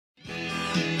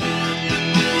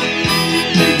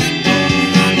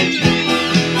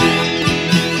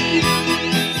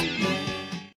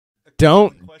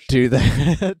do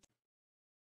that.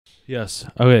 Yes.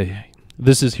 Okay.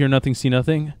 This is Hear Nothing, See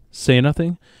Nothing, Say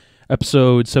Nothing,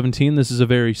 episode 17. This is a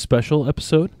very special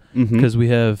episode because we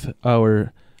have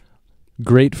our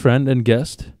great friend and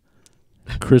guest,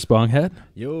 Chris Bongat.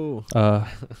 Yo.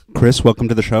 Chris, welcome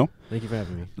to the show. Thank you for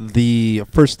having me. The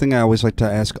first thing I always like to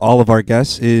ask all of our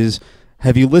guests is,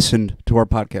 have you listened to our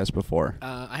podcast before?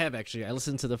 I have actually. I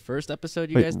listened to the first episode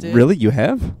you guys did. Really? You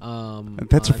have?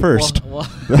 That's a first.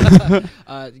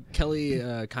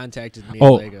 Kelly contacted me.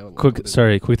 Quick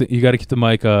thing. You got to keep the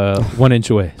mic 1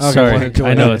 inch away. Okay, Sorry. 1 inch away.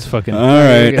 I know it's fucking... All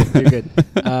right. You're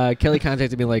good. Kelly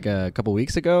contacted me like a couple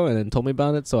weeks ago and then told me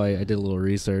about it, so I did a little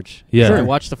research. Yeah. Sure. I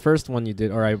watched the first one you did,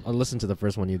 or I listened to the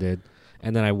first one you did,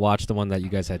 and then I watched the one that you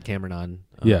guys had Cameron on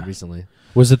recently.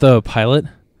 Was it the pilot?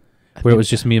 Where it was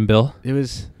just me and Bill? It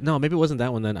was maybe it wasn't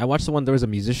that one then. I watched the one there was a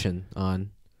musician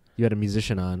on. You had a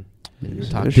musician on. And you were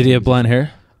talking. Did he have blonde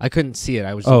hair? I couldn't see it.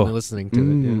 I was only listening to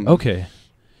it. Yeah. Okay.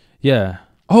 Yeah.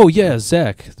 Oh yeah,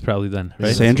 Zach probably then,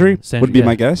 right? Sandry would be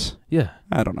my guess. Yeah.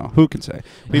 I don't know. Who can say?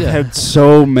 We've had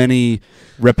so many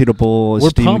reputable, We're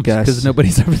esteemed pumped guests. because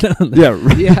nobody's ever done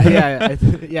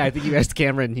that. Yeah. I think you asked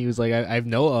Cameron. He was like, I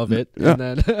know of it. Yeah. And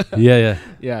then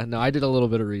Yeah. No, I did a little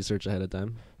bit of research ahead of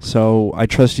time. So I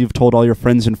trust you've told all your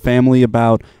friends and family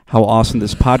about how awesome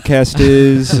this podcast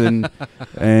is,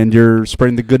 and you're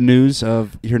spreading the good news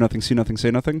of Hear Nothing, See Nothing,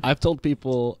 Say Nothing. I've told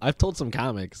some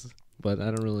comics, but I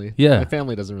don't really. Yeah. My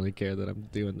family doesn't really care that I'm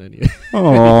doing any.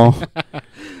 Oh.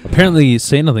 Apparently,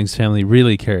 Say Nothing's family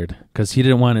really cared because he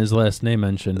didn't want his last name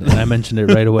mentioned, and I mentioned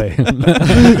it right away. Yeah,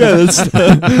 that's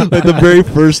like the very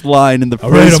first line in the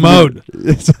I'll write first him out.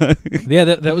 Yeah,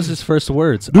 that was his first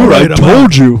words. Dude, I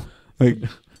told you. Like,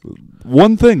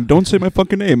 one thing, don't say my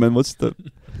fucking name. And what's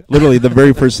literally the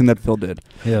very first thing that Phil did.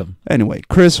 Yeah. Anyway,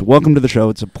 Chris, welcome to the show.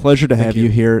 It's a pleasure to have you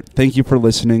here. Thank you for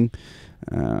listening.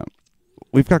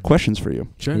 We've got questions for you.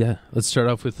 Sure. Yeah. Let's start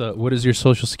off with what is your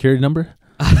social security number?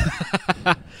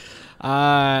 I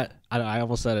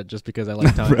almost said it just because I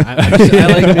like telling. I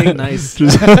like being nice.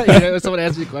 If someone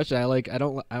asks me a question, I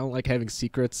don't like having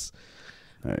secrets.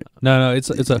 All right. No, it's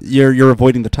a. You're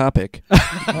avoiding the topic.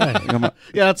 Yeah,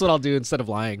 that's what I'll do instead of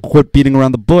lying. Quit beating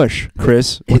around the bush,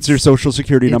 Chris. What's your social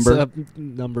security number? It's a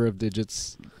number of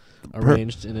digits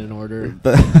arranged in an order.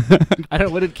 I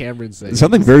don't. What did Cameron say?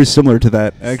 Something very similar to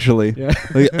that, actually. Yeah.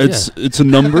 Like, it's a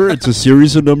number. It's a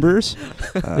series of numbers.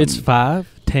 It's 5,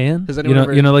 10. Has anyone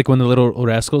ever- You know, like when the little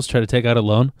rascals try to take out a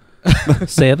loan.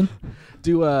 7.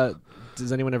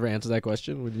 Does anyone ever answer that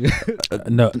question? Would you?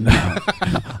 No.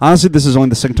 Honestly, this is only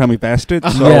the second time we've asked it.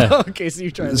 So, Yeah. Okay, so you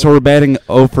tried. so we're batting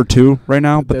 0 for 2 right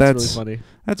now, but that's really funny.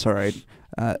 That's all right.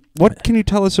 What can you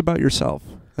tell us about yourself?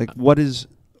 Like, what is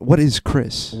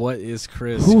Chris? What is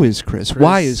Chris? Who is Chris?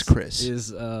 Why is Chris?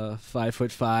 Is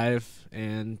 5'5"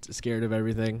 and scared of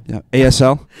everything. Yeah.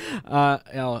 ASL?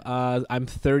 I'm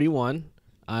 31.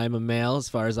 I'm a male, as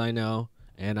far as I know,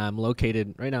 and I'm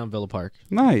located right now in Villa Park.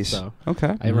 Nice. So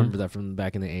okay. I remember that from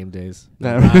back in the AIM days.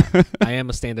 Yeah. I am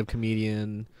a stand-up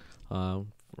comedian from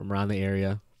around the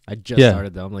area. I just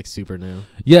started though. I'm like super new.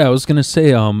 Yeah, I was gonna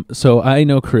say. So I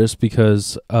know Chris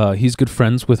because he's good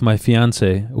friends with my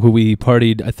fiance, who we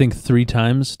partied I think 2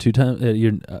 times at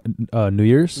your New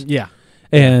Year's. Yeah.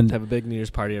 And have a big New Year's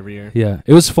party every year. Yeah,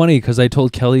 it was funny because I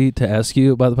told Kelly to ask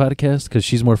you about the podcast because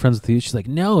she's more friends with you. She's like,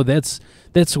 "No, that's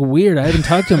weird. I haven't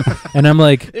talked to him." And I'm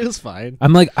like, "It was fine."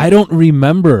 I'm like, I don't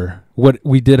remember what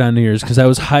we did on New Year's because I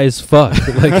was high as fuck.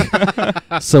 Like,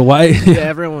 so why? Yeah,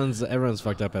 everyone's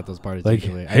fucked up at those parties. Like,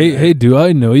 usually. hey, do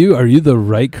I know you? Are you the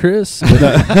right Chris?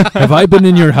 Have I been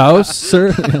in your house,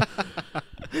 sir?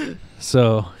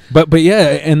 So, but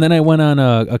yeah, and then I went on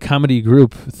a comedy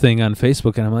group thing on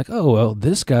Facebook, and I'm like, oh well,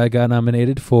 this guy got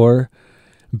nominated for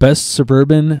best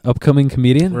suburban upcoming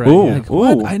comedian. Right. Ooh, like,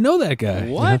 what? I know that guy.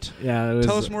 What? Yeah.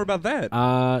 Tell us more about that.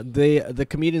 The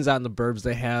comedians out in the burbs,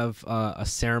 they have a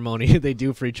ceremony they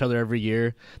do for each other every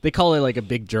year. They call it like a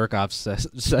big jerk off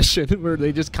session where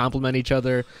they just compliment each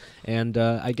other. And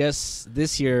I guess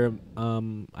this year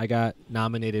I got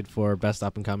nominated for best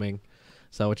up and coming.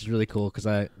 So, which is really cool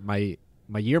because my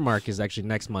year mark is actually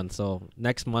next month. So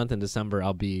next month in December,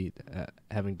 I'll be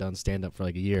having done stand up for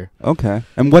like a year. Okay.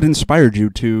 And what inspired you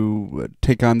to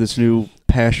take on this new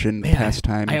pastime?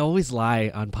 I always lie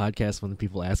on podcasts when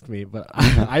people ask me, but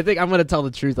I think I'm going to tell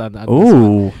the truth on that.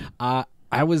 Ooh.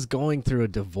 I was going through a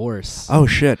divorce. Oh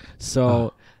shit.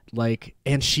 So.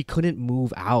 And she couldn't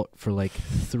move out for like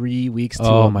 3 weeks to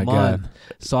a month. God.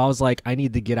 So I was like, I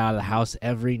need to get out of the house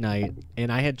every night.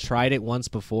 And I had tried it once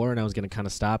before, and I was going to kind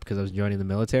of stop because I was joining the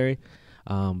military.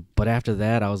 But after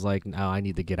that, I was like, no, I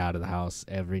need to get out of the house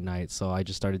every night. So I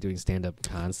just started doing stand-up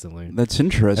constantly. That's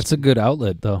interesting. That's a good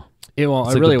outlet, though. It It's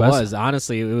like really the best. was.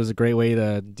 Honestly, it was a great way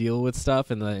to deal with stuff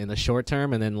in the short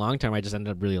term, and then long term, I just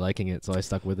ended up really liking it, so I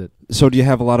stuck with it. So do you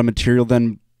have a lot of material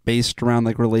then based around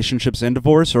like relationships and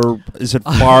divorce, or is it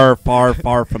far, far,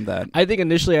 far from that? I think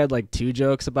initially I had like 2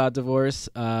 jokes about divorce,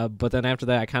 but then after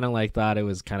that, I kind of like thought it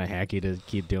was kind of hacky to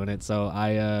keep doing it. So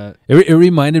I It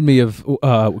reminded me of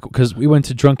because we went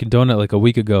to Drunken Donut like a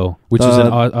week ago, which is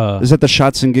an Is that the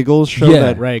Shots and Giggles show Yeah,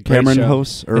 that right, great Cameron show.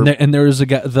 hosts? Or and there was a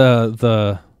guy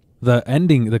the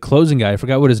closing guy. I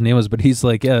forgot what his name was, but he's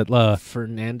like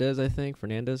Fernandez, I think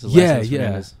Fernandez. His Yeah, last name's yeah.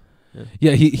 Fernandez.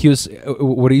 yeah he was.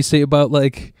 What do you say about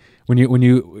like when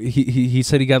you he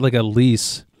said he got like a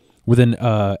lease with an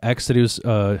ex that he was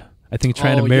I think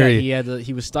trying to marry. Yeah,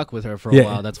 he was stuck with her for a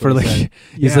while. That's for what he like said.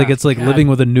 he's Yeah. like it's like God. living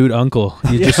with a nude uncle.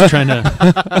 You're just trying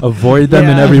to avoid them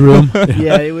in every room.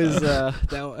 Yeah, it was.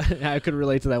 I could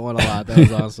relate to that one a lot. That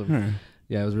was awesome.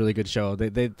 Yeah, it was a really good show.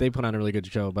 They put on a really good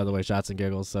show, by the way, Shots and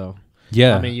Giggles. So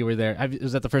Yeah. I mean, you were there.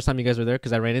 Was that the first time you guys were there?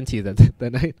 Because I ran into you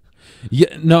that night.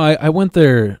 Yeah, no, I went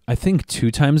there I think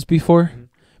 2 times before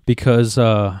because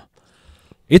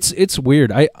it's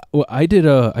weird. I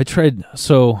tried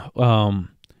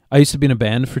I used to be in a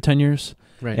band for 10 years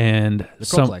Right. and The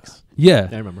Complex. yeah,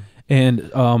 I remember.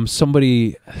 and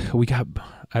somebody we got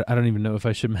I don't even know if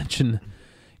I should mention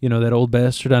that old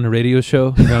bastard on a radio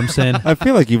show, you know what I'm saying? I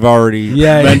feel like you've already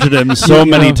Yeah, mentioned him so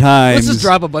You many know, times. Let's just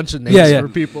drop a bunch of names Yeah, yeah. for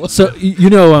people. So you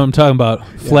know what I'm talking about,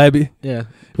 Flabby. Yeah.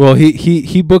 Well,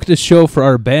 he booked a show for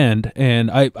our band,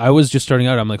 and I was just starting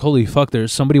out. I'm like, holy fuck,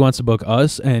 there's somebody wants to book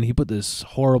us, and he put this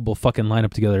horrible fucking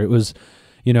lineup together. It was,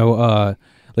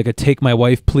 like a Take My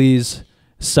Wife Please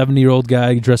 70-year-old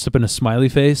guy dressed up in a smiley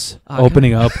face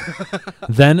opening up,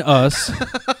 then us,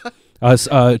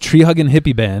 tree hugging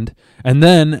hippie band, and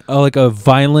then like a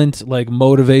violent, like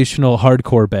motivational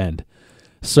hardcore band.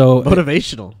 So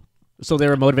Motivational. So they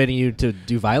were motivating you to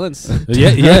do violence?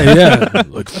 yeah.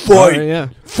 Like Fight. Yeah.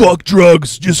 fuck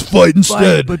drugs, just fight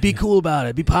instead. But be cool about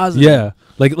it. Be positive. Yeah,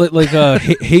 like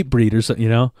hate breed or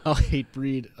something, Oh, hate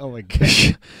breed. Oh my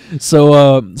god.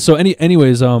 So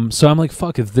anyways, so I'm like,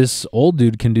 fuck, if this old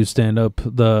dude can do stand up,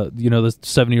 the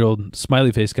 70-year-old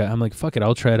smiley face guy, I'm like, fuck it,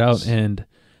 I'll try it out. And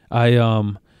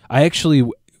I actually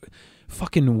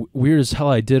fucking weird as hell,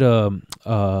 I did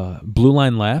Blue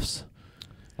Line Laughs.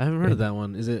 I haven't heard of that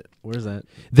one. Where's that?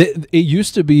 It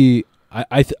used to be.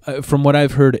 From what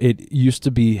I've heard, it used to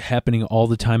be happening all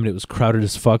the time, and it was crowded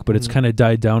as fuck. But it's kind of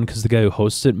died down because the guy who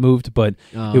hosts it moved. But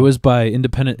it was by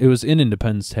Independent. It was in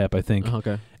Independence Tap, I think. Oh,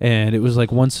 okay. And it was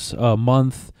like once a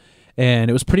month,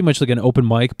 and it was pretty much like an open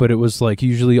mic. But it was like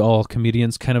usually all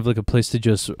comedians, kind of like a place to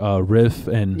just riff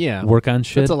and work on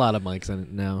shit. There's a lot of mics on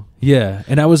it now. Yeah,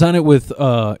 and I was on it with.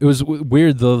 It was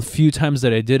weird. The few times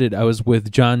that I did it, I was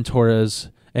with John Torres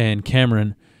and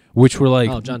Cameron, which were like,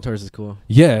 oh, John Torres is cool.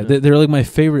 yeah. They're like my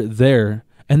favorite there.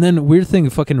 And then weird thing,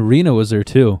 fucking Rena was there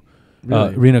too.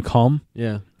 Really? Rena Calm.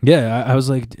 Yeah. Yeah, I was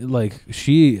like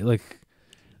she like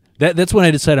that's when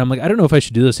I decided, I'm like, I don't know if I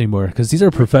should do this anymore because these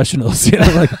are professionals.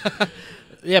 Like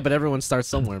Yeah, but everyone starts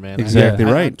somewhere, man. Exactly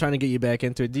right. I'm trying to get you back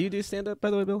into it. Do you do stand up,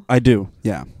 by the way, Bill? I do,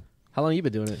 yeah. How long have you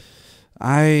been doing it?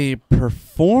 I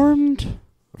performed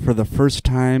for the first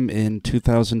time in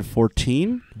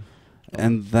 2014,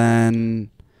 and then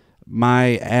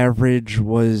my average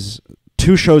was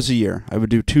 2 shows a year. I would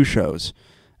do 2 shows,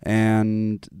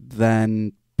 and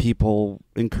then people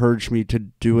encouraged me to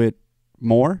do it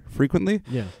more frequently.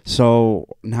 Yeah.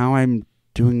 So now I'm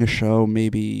doing a show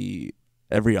maybe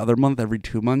every other month, every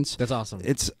 2 months. That's awesome.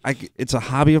 It's a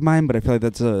hobby of mine, but I feel like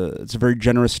it's a very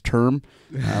generous term.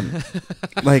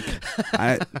 Like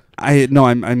I'm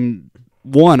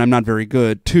not very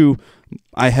good. 2,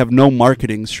 I have no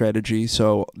marketing strategy,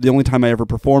 so the only time I ever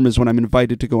perform is when I'm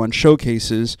invited to go on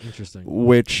showcases, Interesting.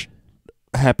 which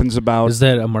happens about is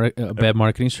that a bad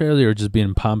marketing strategy or just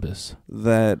being pompous?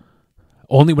 that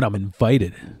Only when I'm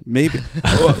invited. maybe.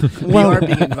 We are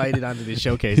being invited onto these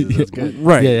showcases. That's good.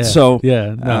 Right. Yeah. So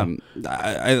Yeah. No.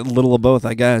 I a little of both,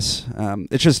 I guess.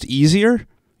 It's just easier.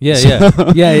 Yeah.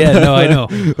 No, I know.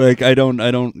 Like I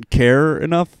don't care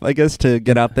enough, I guess, to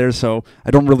get out there. So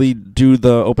I don't really do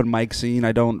the open mic scene.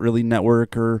 I don't really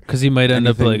network or Because you might end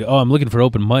up anything. like, oh, I'm looking for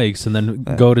open mics, and then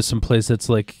go to some place that's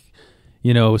like,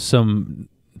 some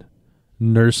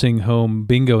nursing home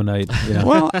bingo night. You know?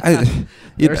 Well,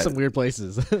 There are some weird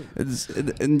places.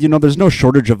 and there's no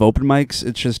shortage of open mics.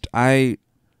 It's just I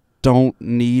don't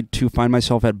need to find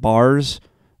myself at bars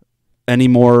any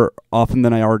more often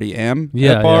than I already am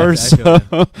Yeah, at bars. I feel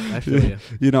ya. I feel ya.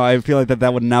 You know, I feel like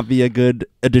that would not be a good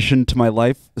addition to my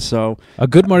life. So A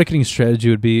good marketing strategy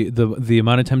would be the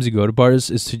amount of times you go to bars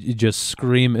is to just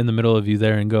scream in the middle of you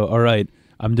there and go, all right,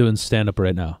 I'm doing stand-up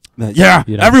right now. yeah,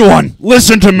 You know? everyone,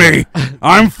 listen to me.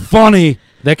 I'm funny.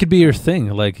 That could be your thing.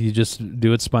 Like, you just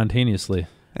do it spontaneously.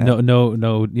 Yeah.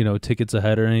 No, tickets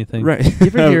ahead or anything. Right. You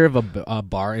ever hear of a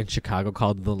bar in Chicago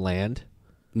called The Land?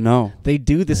 No. They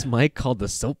do this mic called the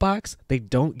soapbox. They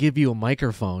don't give you a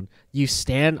microphone. You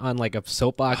stand on like a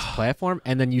soapbox platform,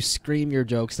 and then you scream your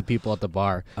jokes to people at the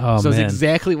bar. Oh, so man. it's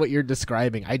exactly what you're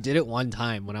describing. I did it one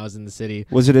time when I was in the city.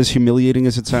 Was it as humiliating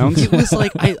as it sounds? It was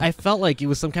like I felt like it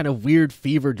was some kind of weird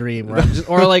fever dream, where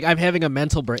or like I'm having a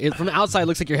mental break. From the outside, it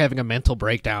looks like you're having a mental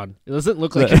breakdown. It doesn't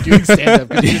look like you're doing stand up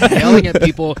because you're just yelling at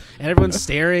people and everyone's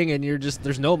staring, and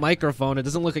there's no microphone. It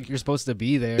doesn't look like you're supposed to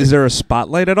be there. Is there a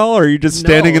spotlight at all, or are you just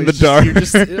standing in the it's just- dark? you're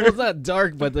just- it's not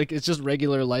dark, but like it's just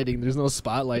regular lighting. There's no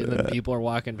spotlight, and then people are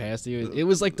walking past you. It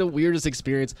was like the weirdest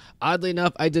experience. Oddly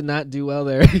enough, I did not do well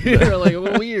there. You're like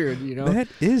weird, you know. That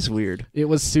is weird. It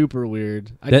was super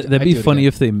weird. That'd be funny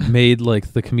if they made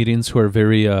like the comedians who are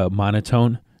very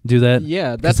monotone do that.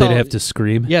 Yeah, Because that's they'd how, have to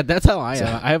scream. Yeah, that's how I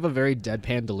am. I have a very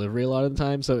deadpan delivery a lot of the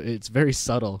time, so it's very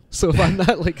subtle. So if I'm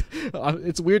not like,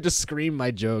 it's weird to scream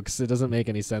my jokes. It doesn't make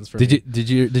any sense for me.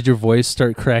 Did your voice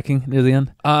start cracking near the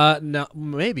end? No,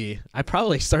 maybe. I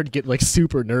probably started to get like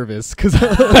super nervous because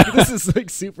like, this is like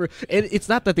super. And it's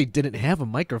not that they didn't have a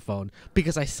microphone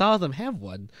because I saw them have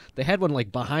one. They had one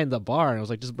like behind the bar, and I was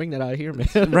like, just bring that out here,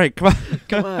 man. Right. Come on.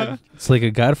 Come on. It's like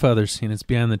a Godfather scene. It's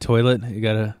behind the toilet. You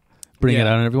gotta bring it Yeah.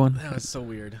 out on everyone. That was so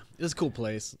weird. It was a cool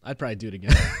place. I'd probably do it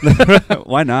again.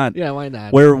 Why not? Yeah, why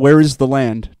not? Where is the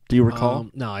land? Do you recall?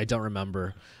 No, I don't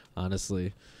remember.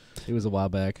 Honestly, it was a while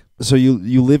back. So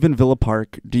you live in Villa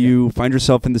Park. Do you find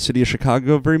yourself in the city of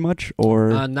Chicago very much,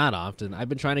 or Not often. I've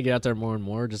been trying to get out there more and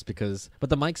more, just because. But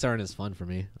the mics aren't as fun for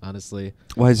me, honestly.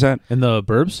 why is that? In the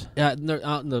burbs? Yeah, they're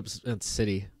out in the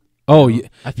city. Oh, You know? yeah.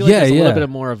 I feel like there's a yeah. little bit of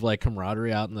more of like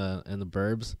camaraderie out in the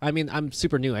burbs. I mean, I'm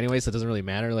super new anyway, so it doesn't really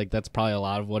matter. Like that's probably a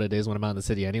lot of what it is when I'm out in the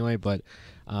city anyway. But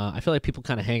I feel like people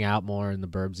kind of hang out more in the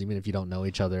burbs, even if you don't know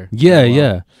each other. Yeah, very well.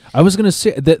 yeah. I was gonna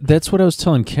say that's what I was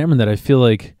telling Cameron, that I feel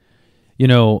like, you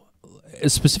know,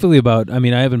 specifically about. I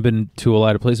mean, I haven't been to a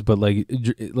lot of places, but like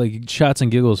Shots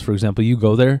and Giggles, for example, you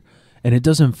go there, and it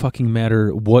doesn't fucking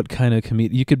matter what kind of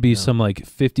comedian. You could be some like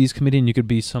 50s comedian, you could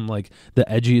be some like the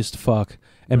edgiest fuck,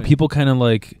 and Right. people kind of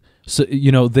like, so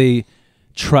you know, they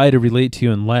try to relate to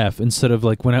you and laugh instead of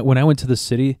like when I went to the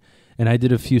city and I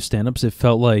did a few stand-ups, it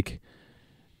felt like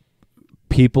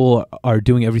people are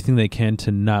doing everything they can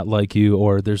to not like you,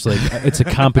 or there's like it's a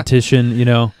competition, you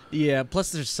know. Yeah.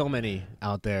 Plus, there's so many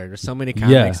out there. There's so many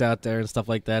Yeah. comics out there and stuff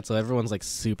like that. So everyone's like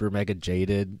super mega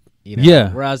jaded. You know?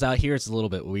 Yeah. Whereas out here, it's a little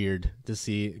bit weird to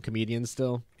see comedians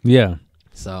still. Yeah,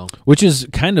 So which is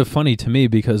kind of funny to me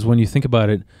because when you think about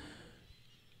it,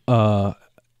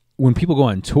 when people go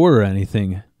on tour or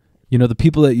anything, you know, the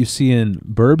people that you see in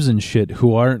burbs and shit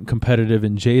who aren't competitive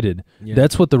and jaded, yeah.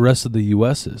 that's what the rest of the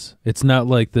U.S. is. It's not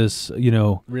like this, you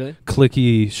know, really.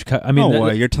 cliquey Chicago. I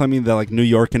mean, You're telling me that like New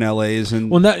York and L.A. is in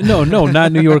well, not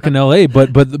New York and L.A.,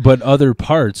 but other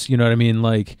parts. You know what I mean?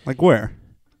 Like where?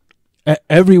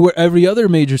 everywhere, every other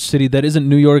major city that isn't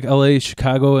New York, L.A.,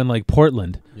 Chicago, and like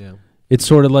Portland. Yeah. It's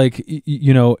sort of like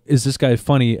you know, is this guy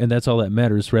funny, and that's all that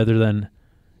matters, rather than.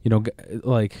 You know,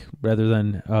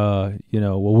 you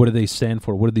know, well, what do they stand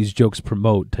for? What do these jokes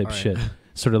promote? Type All right. shit.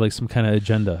 Sort of like some kind of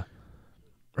agenda.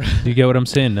 Do you get what I'm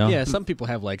saying? No. Yeah, some people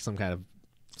have like some kind of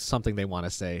something they want to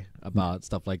say about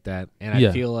stuff like that, and Yeah.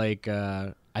 I feel like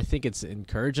I think it's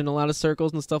encouraged in a lot of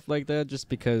circles and stuff like that, just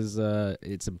because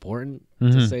it's important to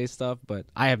Mhm. say stuff. But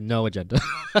I have no agenda.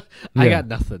 I Yeah. got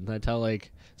nothing. I tell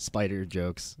like spider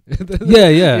jokes. Yeah,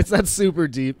 yeah. It's not super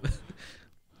deep.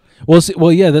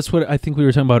 Well, yeah. That's what I think we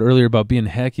were talking about earlier about being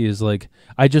hacky. Is like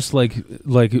I just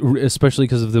especially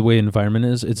because of the way environment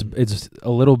is. It's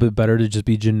a little bit better to just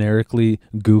be generically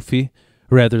goofy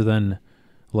rather than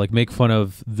like make fun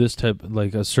of this type,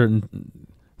 like a certain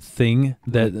thing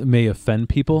that may offend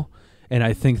people. And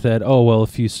I think that, oh, well,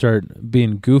 if you start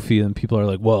being goofy, then people are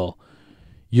like, well,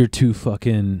 you're too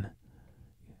fucking,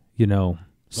 you know,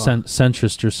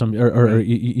 centrist or some, or Right.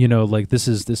 you know, like this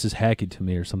is hacky to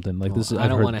me or something like this. I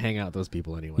don't want to hang out with those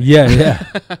people anyway. Yeah,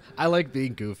 yeah. I like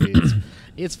being goofy.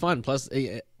 It's fun. Plus,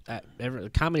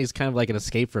 comedy is kind of like an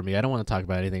escape for me. I don't want to talk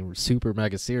about anything super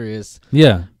mega serious.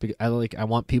 Yeah. I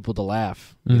want people to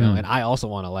laugh, you know, Mhm. and I also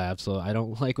want to laugh. So I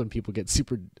don't like when people get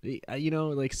super, you know,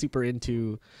 like super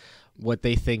into what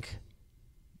they think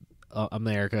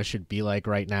America should be like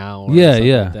right now. Or Yeah, something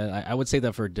yeah. like that. I would say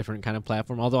that for a different kind of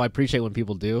platform. Although I appreciate when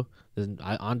people do.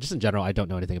 Just in general, I don't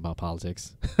know anything about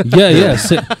politics. Yeah.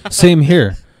 Same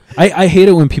here. I hate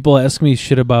it when people ask me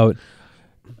shit about.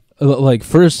 Like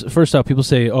first off, people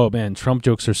say, "Oh man, Trump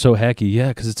jokes are so hacky." Yeah,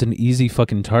 because it's an easy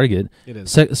fucking target. It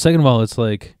is. Second of all, it's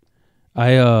like,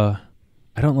 I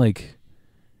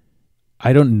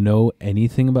don't know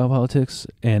anything about politics,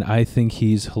 and I think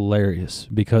he's hilarious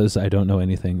because I don't know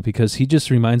anything. Because he just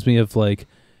reminds me of like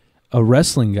a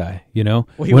wrestling guy, you know.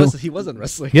 Well, he wasn't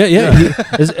wrestling. Yeah.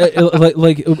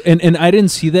 And I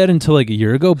didn't see that until like a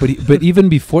year ago. But even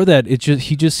before that,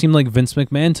 he just seemed like Vince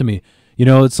McMahon to me. You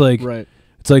know, it's like Right.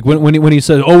 It's like when he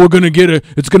says, "Oh, we're gonna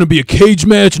it's gonna be a cage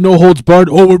match, no holds barred.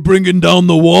 Oh, we're bringing down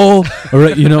the wall." All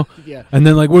right, you know. Yeah. And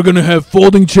then like we're gonna have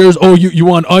folding chairs. Oh, you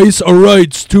want ice? All right,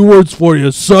 it's 2 words for you.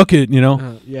 Suck it. You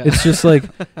know. Yeah. It's just like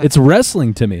it's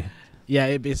wrestling to me.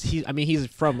 Yeah, he's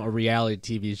from a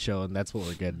reality TV show, and that's what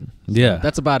we're getting. So Yeah.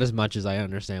 that's about as much as I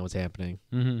understand what's happening.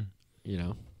 Mm-hmm. You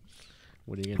know,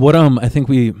 what are you? What I think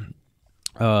we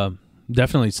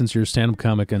definitely, since you're a stand-up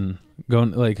comic and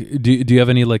going like, do you have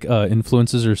any like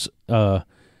influences or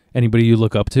anybody you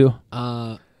look up to?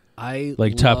 I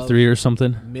Like top love 3 or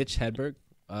something. Mitch Hedberg.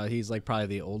 He's like probably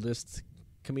the oldest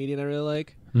comedian I really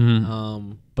like.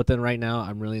 Mm-hmm. But then right now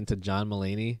I'm really into John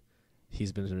Mulaney.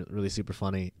 He's been really super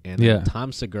funny, and Yeah. then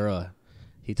Tom Segura.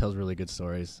 He tells really good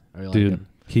stories. I really Dude, like him.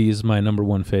 He's my number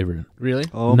 1 favorite. Really?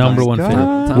 Oh Number my 1 God.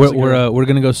 favorite. Tom We're Segura. we're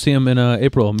gonna go see him in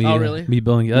April. Me, Oh, really? Me,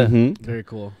 Bill, yeah. Mhm. Very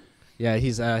cool. Yeah,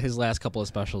 he's his last couple of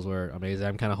specials were amazing.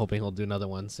 I'm kind of hoping he'll do another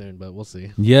one soon, but we'll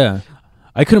see. Yeah,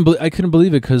 I couldn't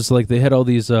believe it because like they had all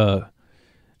these out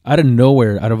of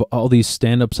nowhere, out of all these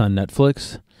stand-ups on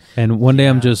Netflix, and one day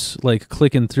I'm Yeah. just like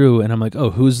clicking through, and I'm like,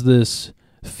 oh, who's this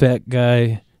fat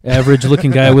guy, average-looking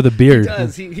guy with a beard? He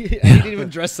does. He didn't even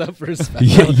dress up for his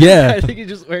special. Yeah. I think he's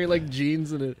just wearing like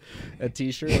jeans and a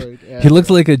t-shirt. Like, yeah. He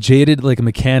looked like a jaded like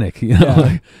mechanic, you know? Yeah.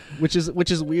 Like, which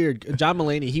is weird. John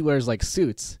Mulaney, he wears like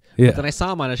suits. yeah. But then I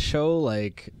saw him on a show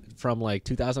like from like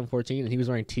 2014, and he was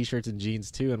wearing t-shirts and jeans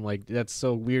too. And like that's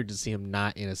so weird to see him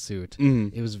not in a suit.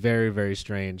 Mm. It was very, very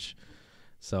strange.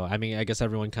 So I mean, I guess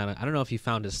everyone kind of, I don't know if he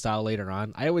found his style later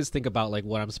on. I always think about like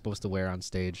what I'm supposed to wear on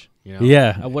stage. You know?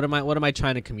 Yeah. What am I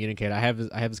trying to communicate? I have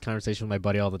this conversation with my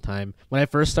buddy all the time. When I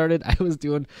first started, I was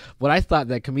doing what I thought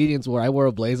that comedians wore. I wore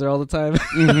a blazer all the time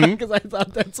because I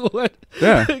thought that's what.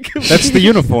 Yeah, that's the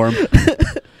uniform.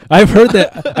 I've heard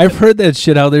that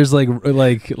shit. How there's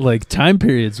like time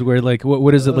periods where like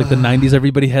what is it, like the 90s?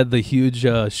 Everybody had the huge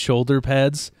shoulder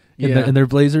pads in their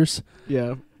blazers.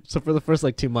 Yeah. So for the first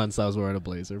like 2 months, I was wearing a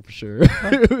blazer for sure.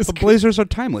 It was The good. blazers are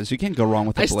timeless. You can't go wrong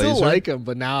with a I blazer. still like them,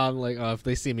 but now I'm like, oh, if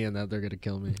they see me in that, they're gonna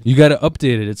kill me. You got to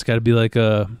update it. It's got to be like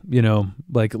a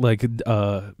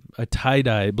a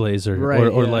tie-dye blazer, Right,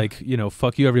 or yeah. like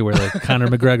fuck you everywhere, like Conor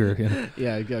McGregor. You know?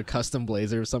 Yeah, a custom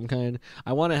blazer of some kind.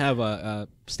 I want to have a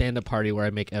stand-up party where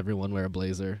I make everyone wear a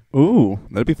blazer. Ooh,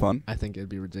 that'd be fun. I think it'd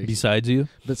be ridiculous. Besides you,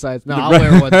 Besides, no, I'll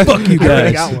wear one. Fuck you I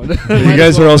already guys. got one. You Might guys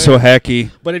as are well also wear it.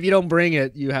 hacky. But if you don't bring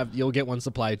it, you'll get one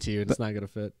supplied to you, and it's not gonna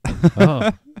fit.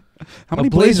 oh, How many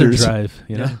a blazer blazers? drive?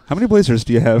 You know, Yeah. How many blazers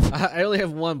do you have? I only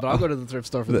have one, but I'll go to the thrift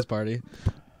store for this party.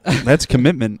 That's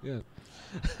commitment.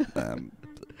 Yeah.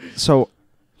 So,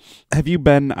 have you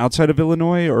been outside of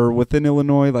Illinois or within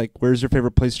Illinois? Like, where's your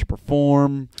favorite place to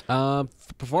perform?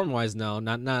 Perform wise, no,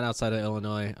 not outside of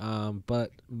Illinois.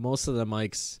 But most of the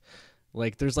mics,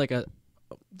 like there's like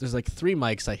 3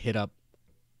 mics I hit up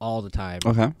all the time.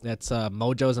 Okay. That's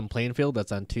Mojo's in Plainfield.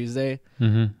 That's on Tuesday.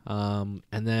 mm-hmm.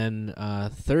 And then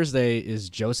Thursday is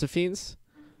Josephine's,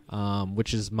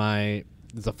 which is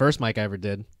the first mic I ever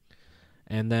did.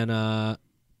 And then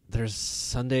there's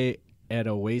Sunday at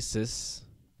Oasis,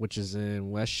 which is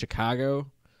in West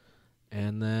Chicago.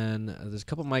 And then there's a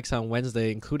couple mics on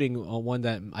Wednesday, including one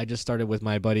that I just started with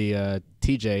my buddy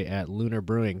TJ at Lunar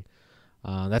Brewing.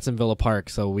 That's in Villa Park.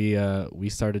 So we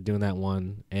started doing that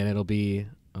one, and it'll be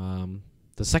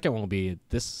the second one will be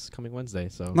this coming Wednesday.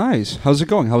 So Nice. How's it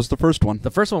going? How's the first one?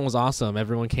 the first one was awesome.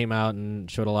 Everyone came out and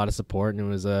showed a lot of support, and it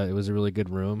was a really good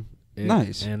room.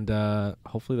 Nice. And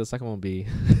hopefully the second one will be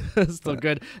still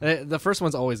good. The first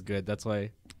one's always good. That's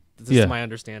why this Yeah. is my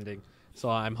understanding. So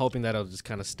I'm hoping that it'll just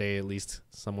kind of stay at least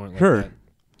somewhere like Sure. that.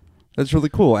 That's really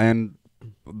cool. And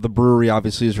the brewery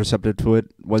obviously is receptive to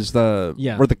it. Were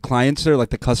the clients there, like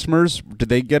the customers, did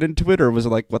they get into it, or was it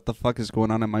like, what the fuck is going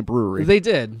on at my brewery? They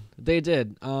did.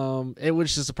 It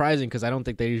was just surprising because I don't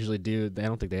think they usually do. I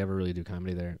don't think they ever really do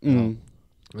comedy there. Mm.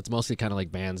 It's mostly kind of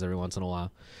like bands every once in a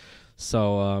while.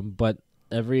 So, but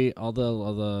all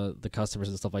the customers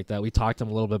and stuff like that. We talked to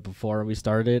them a little bit before we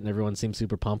started, and everyone seemed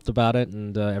super pumped about it,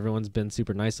 and everyone's been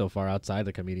super nice so far outside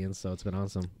the comedians, so it's been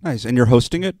awesome. Nice. And you're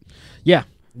hosting it? Yeah,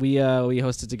 we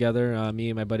hosted together, me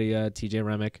and my buddy TJ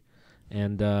Remick,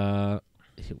 and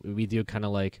we do kind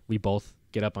of like we both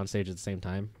get up on stage at the same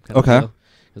time. Okay.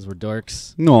 Because we're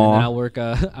dorks. No. And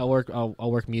I'll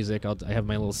work music. I have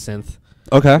my little synth.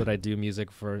 Okay. That I do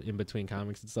music for in between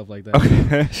comics and stuff like that.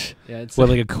 Okay. Yeah, it's What,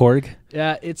 like a Korg?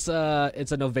 yeah, it's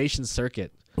an ovation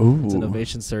circuit. Ooh. It's an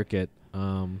ovation circuit.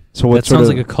 So what That sounds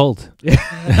like a cult.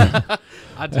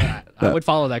 I would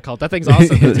follow that cult. That thing's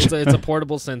awesome. It's a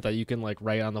portable synth that you can like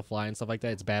write on the fly and stuff like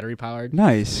that. It's battery powered.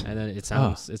 Nice. And then it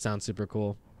sounds super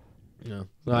cool. Yeah.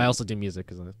 Well, I also do music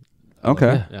because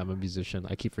Okay. yeah, I'm a musician.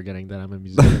 I keep forgetting that I'm a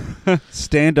musician.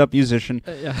 Stand-up musician.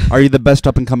 Yeah. Are you the best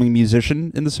up-and-coming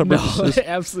musician in the suburbs? No,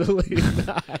 absolutely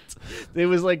not. It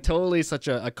was like totally such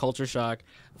a culture shock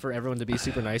for everyone to be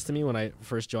super nice to me when I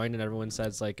first joined, and everyone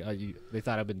says like they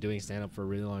thought I've been doing stand-up for a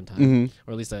really long time,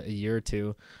 or at least a year or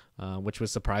two. Which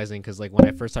was surprising because like when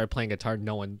I first started playing guitar,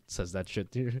 no one says that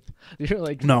shit. You're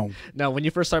like, No. when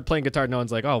you first start playing guitar, no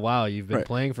one's like, oh wow, you've been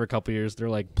playing for a couple years. They're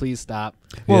like, please stop.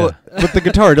 Well, with the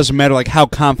guitar, it doesn't matter like how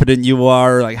confident you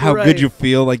are, like how Right. good you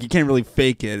feel. Like you can't really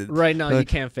fake it. Right now, you Like,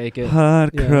 can't fake it. Hot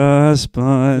Yeah. cross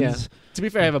buns. Yeah. To be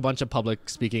fair, I have a bunch of public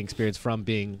speaking experience from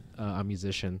being a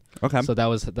musician, Okay. so that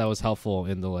was helpful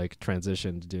in the like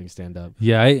transition to doing stand up.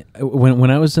 Yeah, when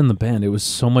I was in the band, it was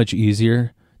so much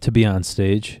easier to be on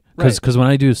stage because when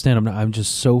I do stand up, I'm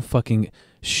just so fucking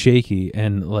shaky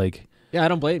and like. Yeah, I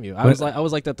don't blame you. I was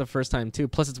like that the first time too.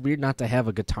 Plus, it's weird not to have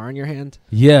a guitar in your hand.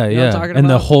 Yeah, You know what I'm yeah, talking and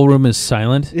the about? whole room is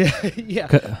silent. Yeah, yeah.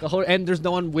 The whole and there's no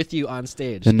one with you on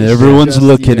stage. And It's everyone's just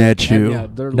looking you. at you. And, yeah,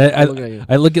 they're That- looking at you.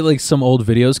 I look at like some old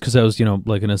videos because I was,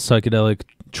 like in a psychedelic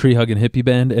tree hugging hippie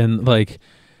band, and like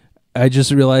I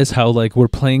just realized how like we're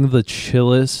playing the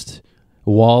chillest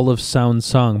wall of sound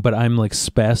song, but I'm like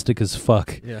spastic as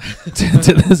fuck Yeah.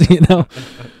 to this,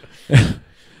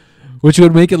 which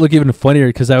would make it look even funnier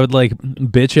because I would like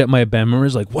bitch at my band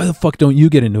members like, why the fuck don't you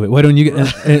get into it? Why don't you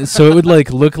get? And so it would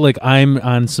like look like I'm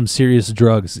on some serious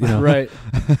drugs, Right.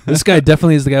 This guy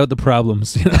definitely is the guy with the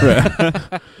problems.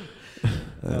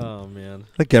 Oh man.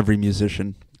 Like every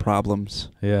musician, problems.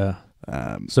 Yeah.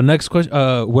 So next question,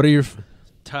 what are your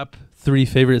top 3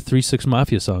 favorite 3-6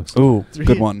 Mafia songs? Ooh, Three-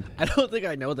 good one. I don't think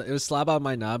I know that. It was Slab on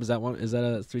My Knob. Is that one? Is that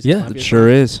a 3 Yeah, It sure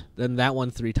is. Then that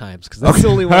one 3 times because that's the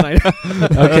only one I know.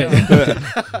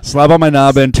 Okay. Slab on my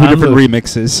knob and 2 On different loop.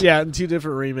 remixes. Yeah, and 2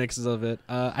 different remixes of it.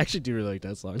 I actually do really like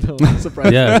that song. Though.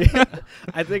 Surprisingly. Yeah.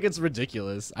 I think it's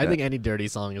ridiculous. I think any Dirty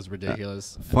song is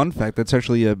ridiculous. Fun fact, that's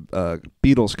actually a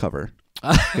Beatles cover.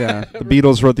 Yeah, the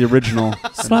Beatles wrote the original.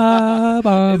 Slab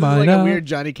on This is my like knob. a weird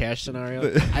Johnny Cash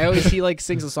scenario. He like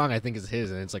sings a song I think is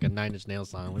his, and it's like a 9 Inch Nails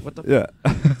song. Like what the? Yeah.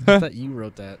 I thought you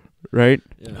wrote that. Right?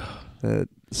 Yeah,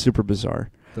 Super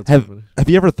bizarre. that's Have funny. Have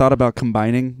you ever thought about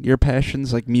combining your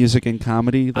passions, like music and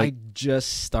comedy? Like, I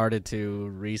just started to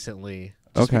recently.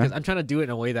 Just Okay. because I'm trying to do it in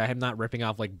a way that I'm not ripping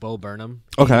off like Bo Burnham.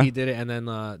 Okay. He did it, and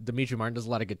then Dimitri Martin does a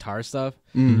lot of guitar stuff.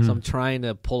 mm. So I'm trying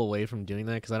to pull away from doing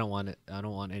that because I don't want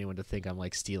anyone to think I'm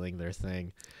like stealing their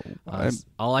thing.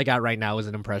 All I got right now is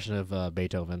an impression of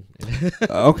Beethoven.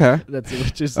 Okay. That's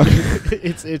it.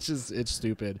 It's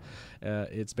stupid.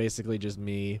 It's basically just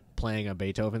me playing a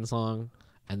Beethoven song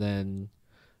and then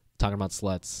talking about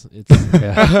sluts.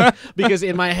 It's because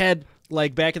in my head,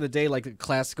 like back in the day, like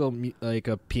classical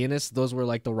pianists, those were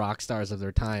like the rock stars of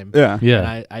their time. Yeah.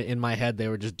 Yeah. And I in my head they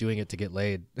were just doing it to get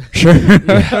laid. Sure.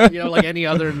 Like any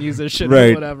other musician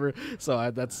Right. or whatever.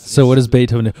 So that's So what does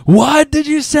Beethoven do? What did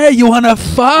you say? You want to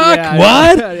fuck? Yeah,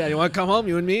 What? Yeah, you want to come home?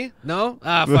 You and me? No?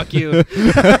 Ah, fuck you.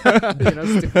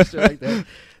 Stupid shit like that.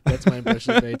 That's my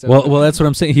impression of Beethoven. Well, that's what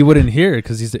I'm saying. He wouldn't hear it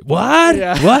because he's like, what?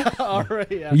 Yeah. What? All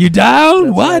right. Yeah. You down?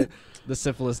 That's What? right. The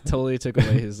syphilis totally took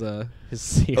away his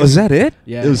scene. Was that it?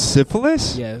 Yeah. It was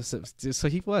syphilis? Yeah, so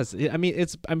he was. I mean,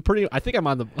 I think I'm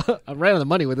I'm right on the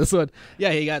money with this one.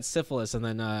 Yeah, he got syphilis, and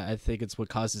then I think it's what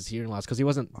caused his hearing loss because he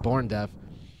wasn't born deaf.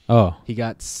 Oh. He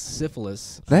got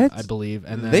syphilis, That's- I believe,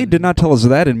 and then They did not tell us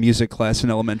that in music class in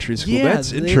elementary school. Yeah,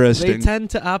 That's they interesting. tend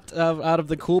to opt out of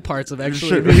the cool parts of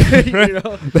actually,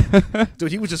 Sure.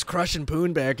 Dude, he was just crushing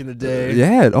poon back in the day.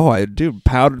 Yeah. Oh, I do.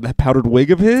 Powdered wig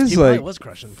of his. He probably Like, was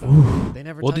crushing poon. They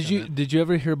never. Well, touched on that. did you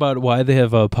ever hear about why they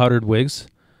have powdered wigs?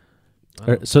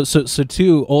 Oh. So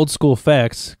 2 old school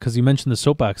facts, because you mentioned the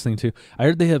soapbox thing too. I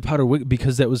heard they have powdered wig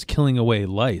because that was killing away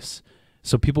lice.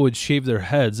 So people would shave their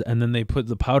heads and then they put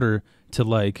the powder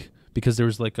to because there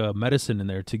was like a medicine in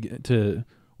there to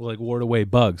ward away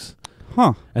bugs.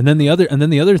 Huh. And then the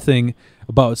other thing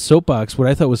about soapbox, what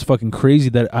I thought was fucking crazy,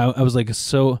 that I was like,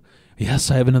 so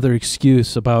yes, I have another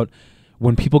excuse about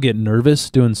when people get nervous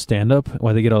doing stand up,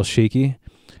 why they get all shaky.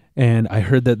 And I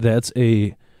heard that that's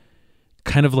a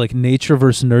kind of like nature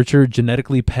versus nurture,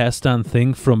 genetically passed on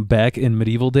thing from back in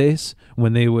medieval days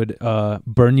when they would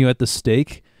burn you at the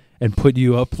stake and put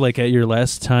you up like at your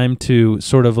last time to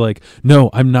sort of like,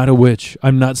 no, I'm not a witch,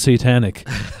 I'm not satanic,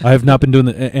 I have not been doing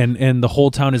that, and the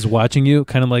whole town is watching you,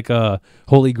 kind of like a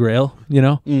Holy Grail, you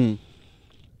know.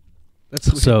 That's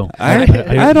weird. So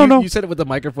I don't know. You said it with the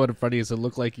microphone in front of you, so it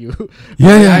looked like you. Yeah,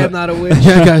 I yeah. am not a witch.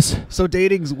 Yeah, guys. So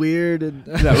dating's weird, and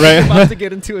right. I'm about to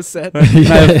get into a set. I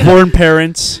have foreign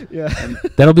parents. Yeah.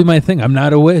 That'll be my thing. I'm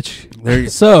not a witch. There you-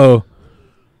 So,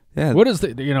 Yeah, what is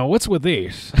the, what's with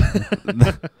these?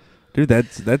 dude,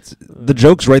 that's the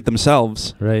jokes write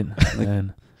themselves. Right.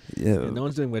 And Yeah, No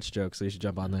one's doing witch jokes, so you should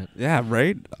jump on that. yeah,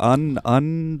 right.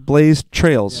 Unblazed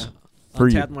trails. Yeah. For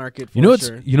you. Untapped market. For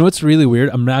you know what's really weird?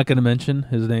 I'm not going to mention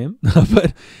his name,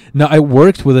 but no, I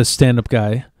worked with a stand-up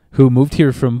guy who moved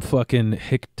here from fucking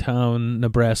Hicktown,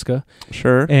 Nebraska,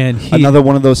 Sure. and he Another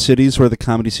one of those cities where the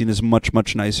comedy scene is much,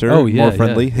 much nicer. oh yeah, more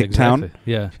friendly. yeah, Hicktown.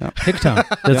 exactly. Yeah, Yep. Hicktown.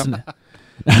 That's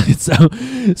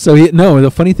no.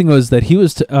 The funny thing was that he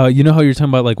was, you know how you're talking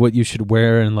about like what you should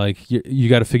wear and like you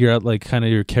got to figure out like kind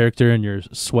of your character and your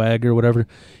swag or whatever.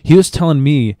 He was telling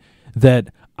me that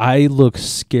I look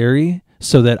scary,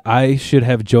 so that I should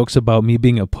have jokes about me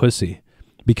being a pussy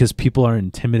because people are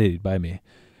intimidated by me.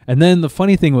 And then the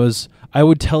funny thing was, I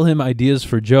would tell him ideas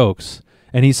for jokes,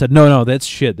 and he said, no, that's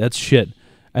shit.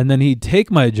 And then he'd take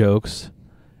my jokes,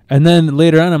 and then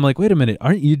later on, I'm like, wait a minute,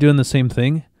 aren't you doing the same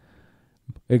thing?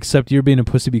 Except you're being a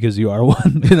pussy because you are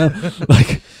one. You know,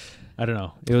 like, I don't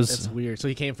know. It was That's weird. So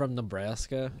he came from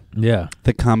Nebraska. yeah.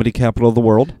 The comedy capital of the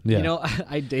world. Yeah. You know,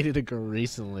 I dated a girl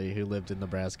recently who lived in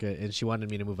Nebraska, and she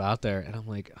wanted me to move out there. And I'm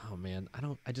like, oh man,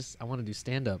 I want to do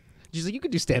stand up. She's like, you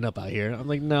could do stand up out here. I'm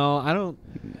like, no, I don't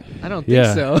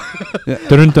Yeah. think so.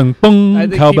 Dun-dun-dun-bung, I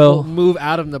think cowbell. people move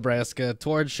out of Nebraska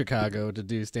towards Chicago to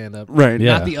do stand up. Right.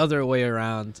 Yeah. Not the other way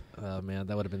around. Oh man,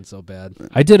 that would have been so bad.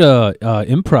 I did a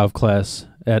improv class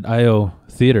at IO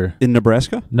Theater. In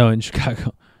Nebraska? No, in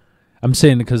Chicago. I'm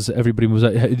saying because everybody moves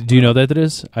out. Do you know that it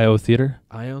is IO Theater?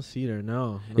 IO Theater,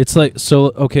 no. It's like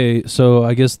okay. So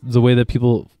I guess the way that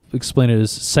people explain it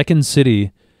is Second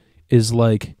City is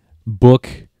like book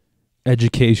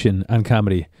education on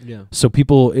comedy. Yeah. So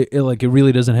people, it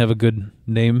really doesn't have a good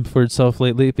name for itself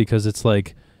lately because it's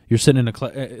like you're sitting in a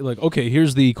class, like, okay,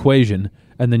 here's the equation,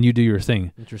 and then you do your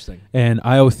thing. Interesting. And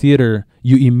IO Theater,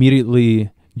 you immediately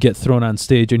get thrown on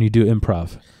stage and you do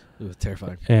improv. It was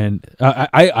terrifying. And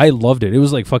I loved it. It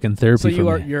was like fucking therapy. So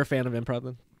for me. you're a fan of improv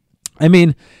then? I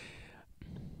mean,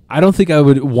 I don't think I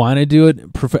would want to do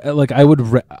it. Like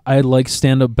I like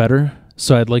stand up better,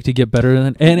 so I'd like to get better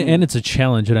than. And it's a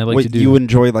challenge, and I like to do. You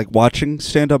enjoy like watching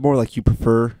stand up more? Like you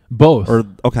prefer both? Or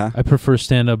okay, I prefer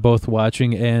stand up, both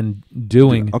watching and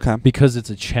doing. Okay, because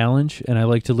it's a challenge, and I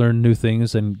like to learn new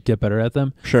things and get better at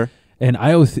them. sure. And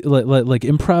I like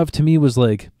improv to me was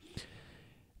like.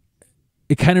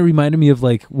 It kind of reminded me of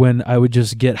like when I would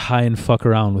just get high and fuck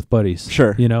around with buddies.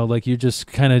 Sure. You know, like you just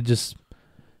kind of just,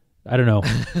 I don't know,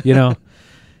 you know,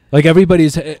 like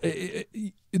everybody's,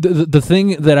 the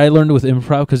thing that I learned with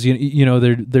improv, cause you know,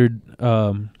 there's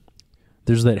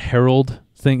that herald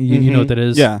thing, you know what that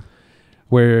is? Yeah.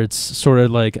 Where it's sort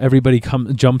of like everybody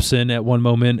jumps in at one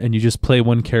moment and you just play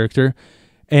one character.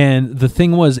 And the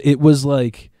thing was, it was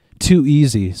like too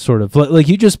easy, sort of like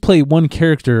you just play one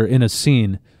character in a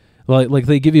scene. Like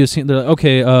they give you a scene, they're like,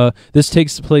 okay, this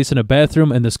takes place in a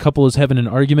bathroom and this couple is having an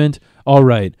argument. All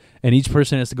right. And each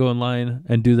person has to go in line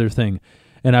and do their thing.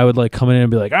 And I would like come in and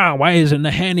be like, why isn't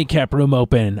the handicap room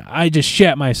open? I just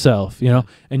shat myself, you know?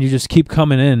 And you just keep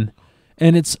coming in.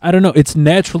 And it's, I don't know, it's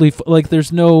naturally, like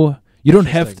there's no, you don't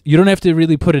have to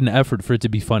really put in effort for it to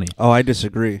be funny. Oh, I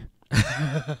disagree.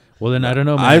 Well, then I don't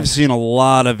know, man. I've seen a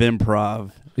lot of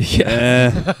improv.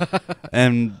 Yeah.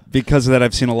 And because of that,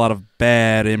 I've seen a lot of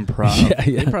bad improv.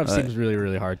 Yeah. Improv seems really,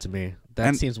 really hard to me. That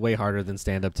and- seems way harder than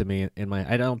stand up to me.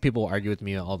 I know people argue with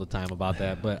me all the time about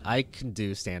that, but I can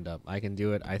do stand up. I can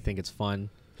do it. I think it's fun.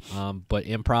 But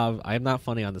improv, I'm not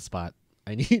funny on the spot.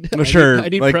 I need Sure. I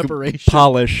need like preparation.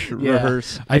 Polish, Yeah.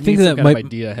 rehearse. I think need that some kind might- of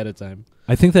idea ahead of time.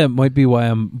 I think that might be why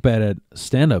I'm bad at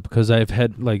stand-up, because I've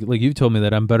had, like you've told me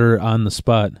that I'm better on the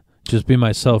spot, just be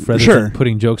myself rather Sure. than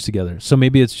putting jokes together. So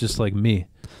maybe it's just like me.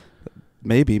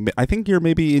 Maybe. I think you're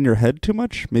maybe in your head too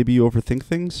much. Maybe you overthink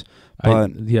things.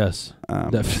 But Yes,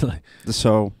 um, definitely.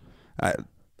 So,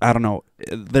 I don't know.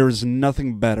 There's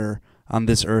nothing better on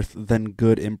this earth than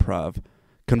good improv.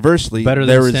 Conversely, Better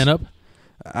there than is- stand-up?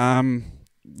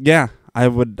 Yeah, I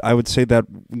would say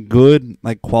that good,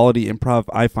 like, quality improv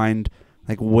I find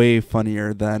like way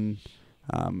funnier than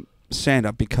stand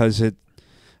up, because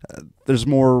there's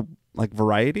more like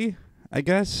variety, I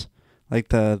guess. Like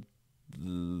the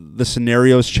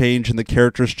scenarios change and the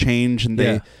characters change,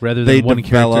 and rather they than one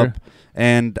develop. character.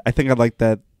 And I think I like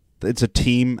that it's a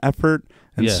team effort,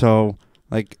 and Yeah. so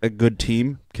like a good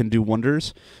team can do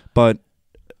wonders. But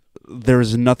there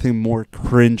is nothing more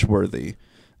cringeworthy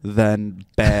than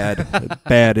bad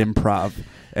improv.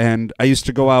 And I used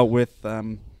to go out with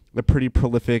a pretty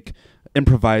prolific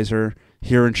improviser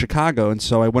here in Chicago, and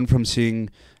so I went from seeing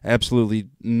absolutely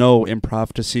no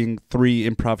improv to seeing 3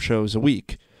 improv shows a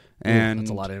week. And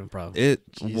that's a lot of improv. It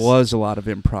was a lot of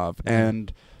improv,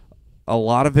 and a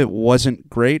lot of it wasn't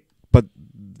great, but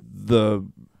the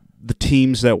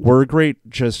teams that were great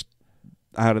just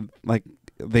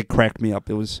they cracked me up.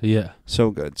 It was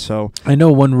so good. So I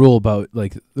know one rule about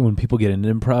like when people get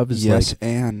into improv is yes, like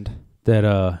and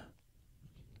that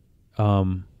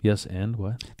yes and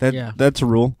what? That's a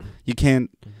rule. You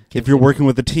can't if you're working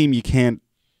with a team, you can't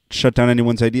shut down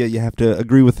anyone's idea. You have to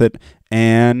agree with it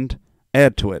and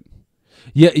add to it.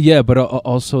 Yeah, but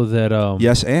also that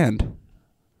yes, and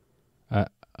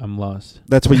I'm lost.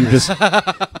 That's what you just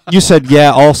you said.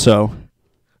 Yeah, also.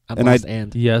 I'm lost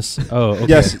and yes. Oh, okay.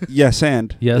 Yes,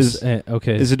 and yes,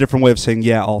 okay. Is a different way of saying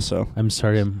yeah, also. I'm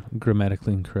sorry, I'm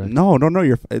grammatically incorrect. No,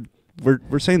 you're.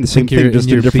 We're saying the same thing, just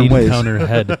in different ways. Counter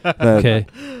head. Okay,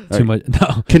 too much.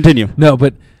 No, continue. No,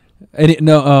 but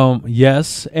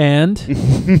yes, and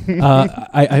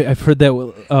I've heard that.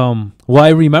 Well, I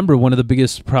remember one of the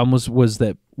biggest problems was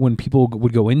that when people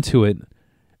would go into it,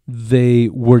 they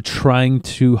were trying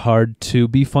too hard to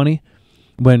be funny.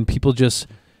 When people just,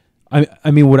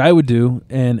 I mean, what I would do,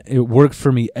 and it worked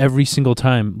for me every single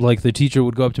time. Like the teacher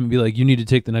would go up to me and be like, "You need to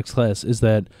take the next class." Is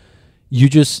that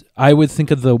I would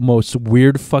think of the most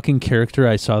weird fucking character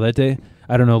I saw that day.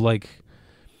 I don't know, like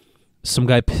some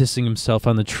guy pissing himself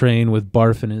on the train with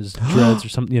barf in his dreads or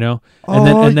something, you know?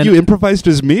 And then you improvised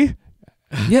as me?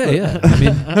 Yeah. I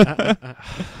mean,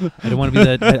 I don't want to be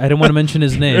that. I don't want to mention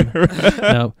his name.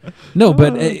 No,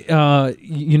 but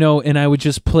you know, and I would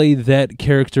just play that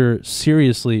character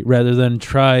seriously rather than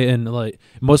try and like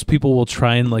most people will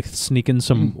try and like sneak in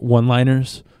some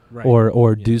one-liners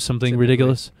or do something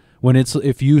ridiculous. When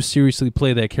if you seriously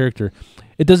play that character,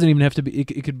 it doesn't even have to be.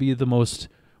 It could be the most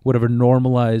whatever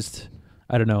normalized,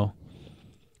 I don't know,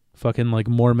 fucking like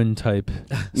Mormon type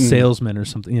salesman or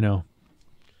something. You know,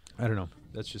 I don't know.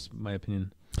 That's just my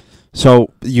opinion.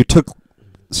 So you took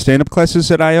stand-up classes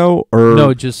at IO, or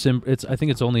no? Just it's. I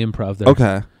think it's only improv there.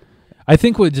 Okay. I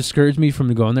think what discouraged me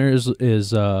from going there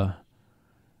is I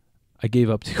gave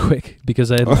up too quick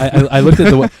because I looked at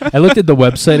the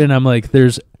website and I'm like,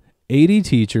 there's 80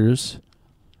 teachers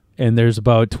and there's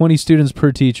about 20 students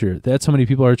per teacher. That's how many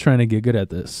people are trying to get good at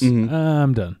this.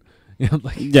 I'm done. You know,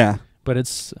 like, yeah. But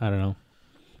it's, I don't know.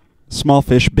 Small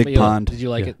fish, big pond. Did you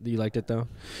like it? You liked it though?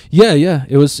 Yeah.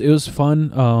 It was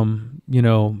fun. You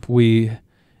know,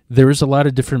 there was a lot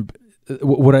of different.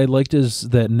 What I liked is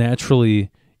that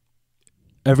naturally,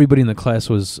 everybody in the class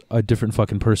was a different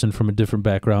fucking person from a different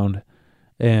background,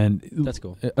 and that's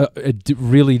cool.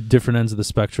 Really different ends of the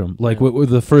spectrum. Like with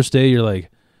the first day, you're like,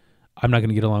 I'm not going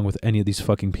to get along with any of these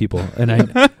fucking people. And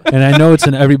I know it's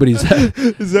in everybody's head.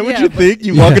 Is that what you think?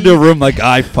 You walk into a room like,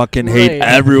 I fucking hate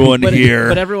everyone here.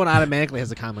 But everyone automatically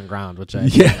has a common ground, which I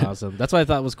think is awesome. That's what I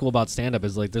thought was cool about stand-up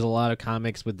is like there's a lot of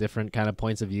comics with different kind of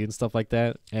points of view and stuff like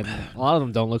that. And a lot of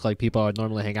them don't look like people I would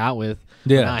normally hang out with.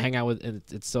 Yeah. Now I hang out with, and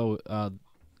it's so,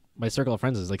 my circle of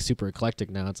friends is like super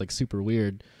eclectic now. It's like super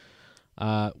weird.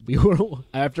 We were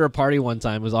after a party one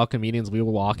time. It was all comedians. We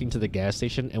were walking to the gas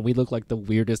station, and we looked like the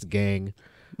weirdest gang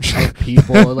of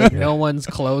people. Like no one's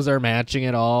clothes are matching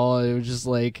at all. It was just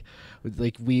like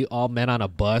we all met on a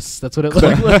bus. That's what it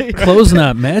looked like. Clothes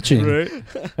not matching. Right?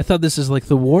 I thought this is like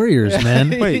the Warriors,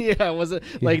 man. Wait. Yeah, was it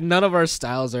like none of our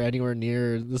styles are anywhere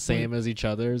near the same as each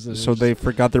other's? So they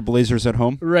forgot their blazers at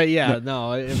home? Right? Yeah.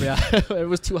 No, it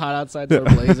was too hot outside to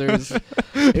wear blazers.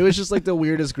 It was just like the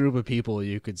weirdest group of people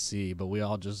you could see, but we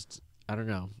all just, I don't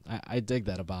know. I dig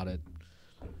that about it.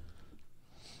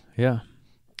 Yeah.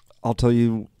 I'll tell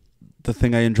you, the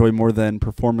thing I enjoy more than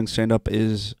performing stand-up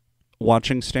is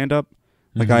watching stand-up.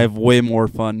 Like, I have way more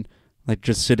fun, like,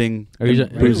 just sitting and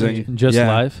boozing. Just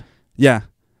live? Yeah.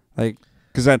 Like,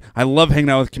 because I love hanging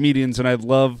out with comedians, and I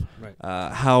love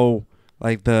how,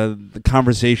 like, the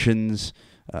conversations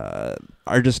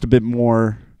are just a bit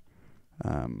more,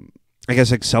 I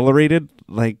guess, accelerated.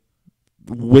 Like,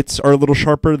 wits are a little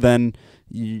sharper than,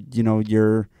 you know,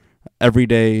 your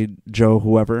everyday Joe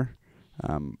whoever.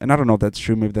 And I don't know if that's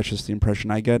true. Maybe that's just the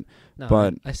impression I get. No,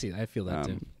 but I see. I feel that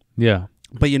too. Yeah.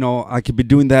 But, I could be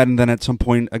doing that, and then at some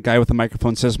point, a guy with a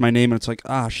microphone says my name, and it's like,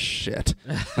 shit.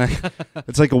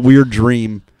 It's like a weird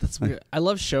dream. That's weird. I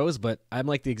love shows, but I'm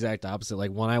like the exact opposite.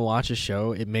 Like, when I watch a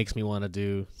show, it makes me want to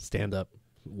do stand-up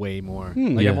way more.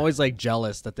 Like, Yeah. I'm always, like,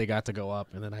 jealous that they got to go up,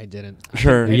 and then I didn't.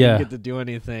 Sure. I didn't Yeah. get to do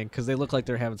anything, because they look like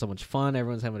they're having so much fun.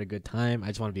 Everyone's having a good time. I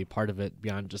just want to be a part of it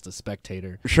beyond just a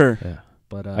spectator. Sure. Yeah.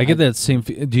 But I get that same.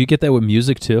 Do you get that with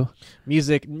music too?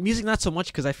 Music not so much,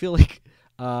 because I feel like,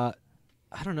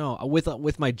 I don't know.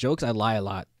 With my jokes, I lie a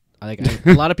lot. A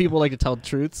lot of people like to tell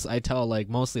truths. I tell like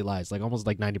mostly lies, like almost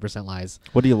like 90% lies.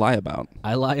 What do you lie about?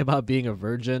 I lie about being a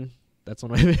virgin. That's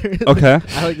one of my favorite. Okay.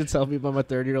 I like to tell people I'm a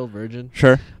 30-year-old virgin.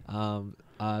 Sure. So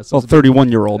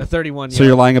 31-year-old. a 31. So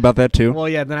you're lying about that too? Well,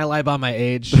 yeah. Then I lie about my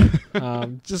age.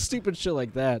 Just stupid shit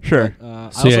like that. Sure.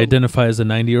 But, So you identify as a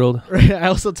 90-year-old? I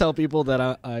also tell people that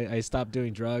I stopped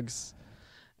doing drugs.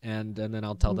 And then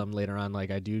I'll tell them later on, like,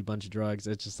 I do a bunch of drugs.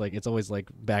 It's just like, it's always like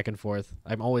back and forth.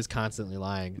 I'm always constantly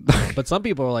lying. But some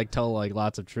people are like, tell like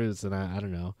lots of truths, and I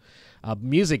don't know.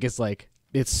 Music is like,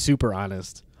 it's super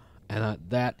honest. And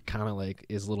that kind of like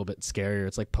is a little bit scarier.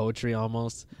 It's like poetry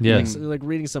almost. Yeah. Like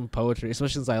reading some poetry,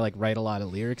 especially since I like write a lot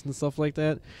of lyrics and stuff like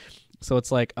that. So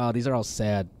it's like, these are all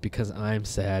sad because I'm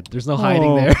sad. There's no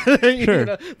hiding there.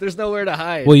 Sure. There's nowhere to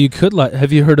hide. Well, you could lie.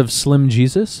 Have you heard of Slim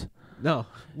Jesus? No.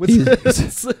 He's a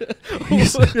He's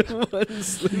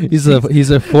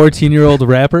 14-year-old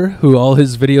rapper who all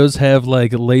his videos have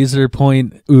like laser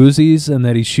point Uzis and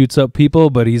that he shoots up people,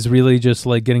 but he's really just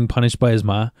like getting punished by his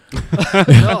ma. No,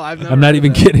 I've never I'm not heard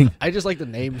even of that. kidding. I just like the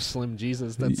name Slim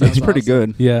Jesus. That It's sounds It's pretty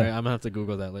awesome. good. Yeah. All right, I'm gonna have to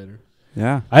Google that later.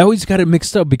 Yeah. I always got it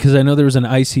mixed up because I know there was an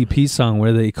ICP song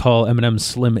where they call Eminem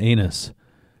Slim Anus.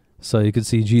 So you could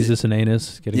see Jesus and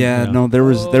Anus getting No, there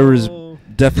was Oh.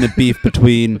 definite beef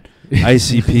between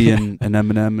ICP and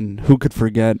Eminem, and who could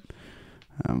forget?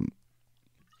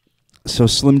 So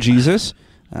Slim Jesus,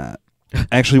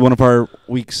 actually one of our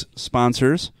week's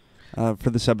sponsors for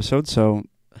this episode. So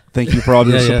thank you for all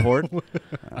your Yeah, yeah. support.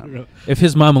 I don't know. If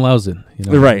his mom allows it,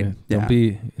 Right, Don't yeah.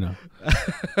 be,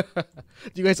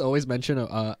 Do you guys always mention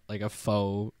a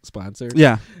faux sponsor?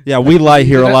 Yeah, we lie You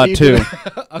here did a that- lot you too. did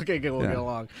that- Okay, good. We'll Yeah. get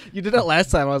along. You did that last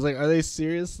time. I was like, are they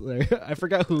serious? Like, I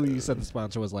forgot who you said the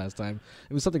sponsor was last time.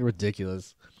 It was something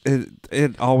ridiculous.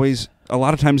 It always, a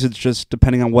lot of times it's just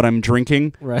depending on what I'm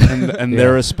drinking, Right. and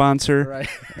they're a sponsor, Right.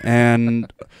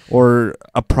 and or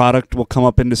a product will come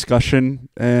up in discussion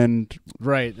and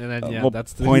Right. And then we'll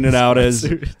that's the point it out as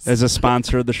sponsors. a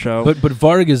sponsor of the show. But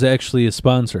Varg is actually a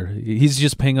sponsor. He's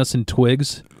just paying us in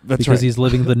twigs That's because right. he's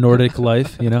living the Nordic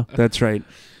life, That's right.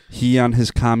 He on his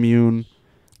commune.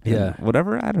 and Yeah.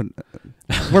 whatever. I don't.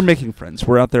 We're making friends.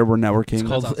 We're out there. We're networking.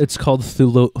 It's called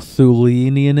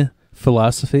Thulinian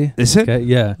philosophy. Is it? Okay,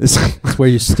 yeah. Is It's where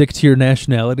you stick to your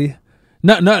nationality.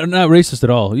 Not racist at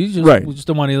all. You just Right. we just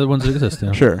don't want the other ones to exist.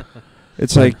 Sure.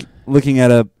 It's But- like looking at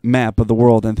a map of the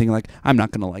world and thinking like, I'm not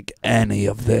gonna like any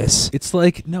of this. It's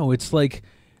like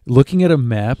looking at a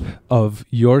map of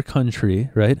your country,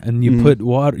 right? And you Mhm. put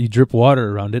water, you drip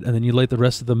water around it, and then you light the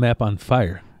rest of the map on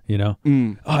fire.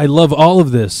 Mm. Oh, I love all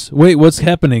of this. Wait, what's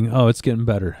happening? Oh, it's getting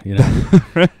better.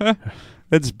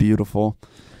 That's beautiful.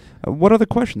 What other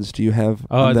questions do you have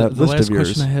Oh, on that the list last of yours?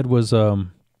 question I had was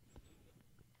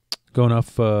going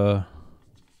off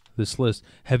this list.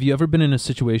 Have you ever been in a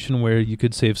situation where you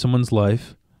could save someone's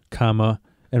life, comma,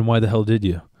 and why the hell did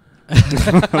you?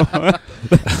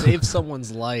 Save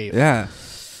someone's life. Yeah.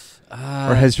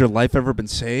 Or has your life ever been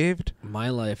saved? my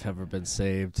life ever been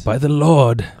saved? By the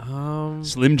Lord.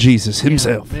 Slim Jesus yeah,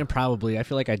 himself. Man, probably. I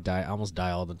feel like I almost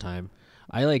die all the time.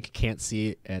 I like can't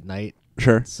see at night.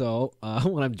 Sure. So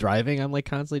when I'm driving, I'm like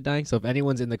constantly dying. So if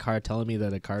anyone's in the car telling me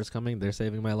that a car's coming, they're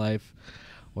saving my life.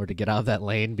 Or to get out of that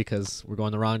lane because we're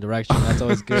going the wrong direction. That's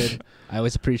always good. I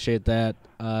always appreciate that.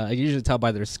 I usually tell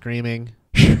by their screaming.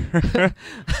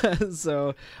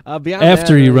 So beyond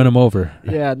After that, you run them over.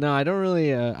 Yeah, no, I don't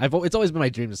really. It's always been my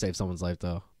dream to save someone's life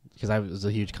though, because I was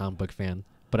a huge comic book fan.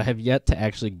 But I have yet to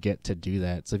actually get to do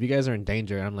that. So if you guys are in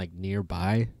danger and I'm like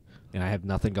nearby and I have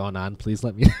nothing going on, please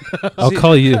let me know. I'll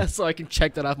call you. so I can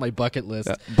check that off my bucket list.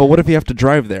 But what if you have to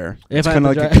drive there? If It's I kind of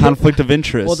have like to a drive- conflict of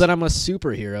interest. Well, then I'm a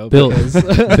superhero. Bill- because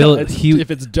Bill,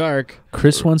 if it's dark,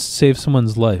 Chris wants to save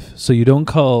someone's life, so you don't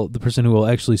call the person who will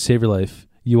actually save your life.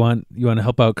 You want to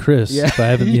help out Chris by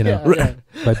having yeah.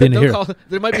 by being Don't here. call,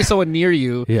 there might be someone near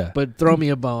you, Yeah. but throw me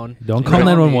a bone. Don't Call call me.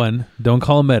 911. Don't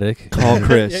call a medic. Call Yeah,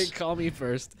 Chris. call me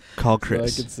first. Call So I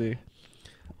Chris. can see.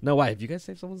 No, why? Have you guys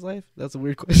saved someone's life? That's a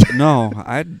weird question. No,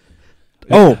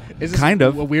 Oh, Is this kind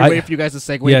of. a weird way for you guys to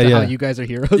segue Yeah, to yeah. how you guys are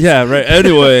heroes? Yeah, right.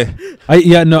 Anyway.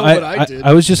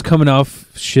 I was just coming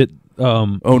off shit.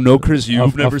 Oh no, Chris, you've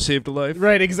Off- never off- saved a life.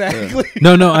 Right, exactly.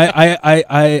 No,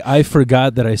 I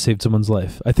forgot that I saved someone's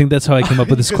life. I think that's how I came up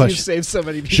with this 'Cause question. You saved so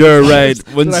many people's Sure, lives.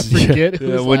 right. Did I forget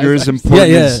whose When you're lives as I important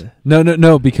Yeah, as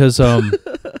no, because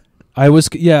I was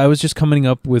just coming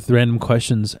up with random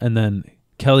questions, and then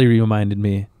Kelly reminded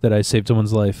me that I saved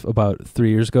someone's life about 3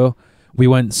 years ago. We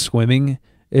went swimming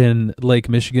in Lake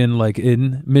Michigan, like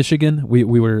in Michigan. We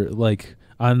were like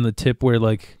on the tip where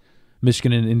like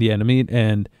Michigan and Indiana meet,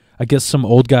 and I guess some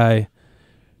old guy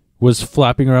was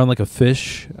flopping around like a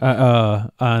fish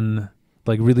on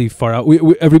like really far out.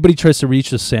 Everybody tries to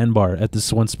reach the sandbar at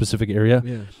this one specific area,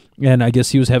 and I guess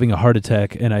he was having a heart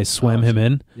attack, and I swam him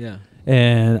in. Yeah.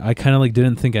 And I kind of like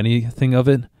didn't think anything of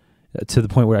it to the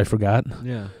point where I forgot.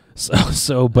 Yeah.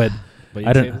 But But I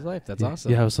you don't- saved his life. That's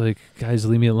awesome. yeah, I was like, guys,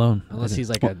 leave me alone. Unless he's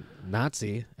like a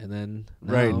Nazi, and then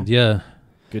Right. no. Yeah.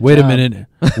 Good Wait job. a minute.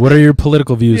 What are your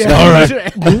political views? Yeah. All right.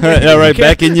 Yeah, right.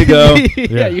 Back in you go.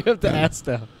 Yeah, you have to ask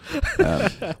now.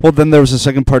 Well, then there was a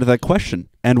second part of that question.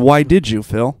 And why did you,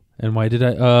 Phil? And why did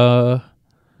I?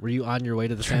 Were you on your way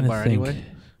to the Trying to sandbar think. anyway?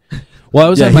 Well, I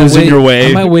was Yeah, on he my was way. in your way.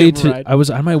 On my way Give him a to. ride. I was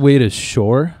on my way to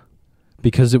shore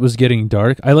because it was getting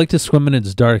dark. I like to swim when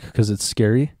it's dark because it's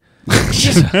scary.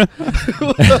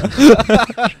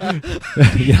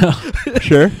 You know,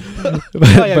 Sure. Oh,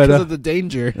 yeah, but, because of the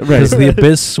danger. Right. because the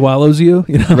abyss swallows you.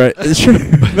 You know. Right. Sure.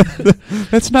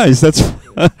 That's nice. That's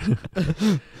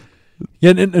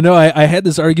Yeah, no, I had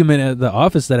this argument at the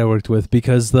office that I worked with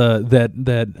because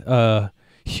that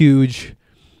huge,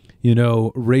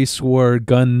 race war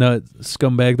gun nut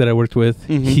scumbag that I worked with,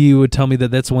 Mhm. he would tell me that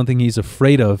that's one thing he's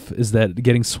afraid of is that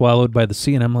getting swallowed by the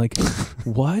sea, and I'm like,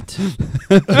 what?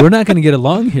 We're not going to get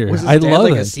along here. Was his I dad love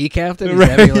like a it. sea captain? He's Right.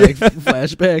 having like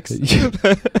flashbacks.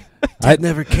 I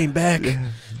never came back.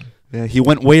 yeah. He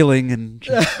went whaling and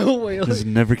just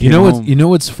never came You know home.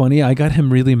 what's funny? I got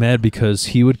him really mad because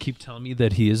he would keep telling me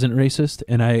that he isn't racist,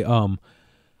 and I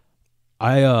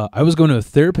was going to a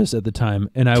therapist at the time,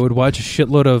 and I would watch a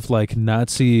shitload of like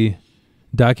Nazi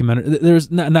documentary. There's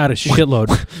not a shitload,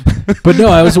 but no,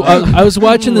 I was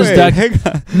watching this Wait, hang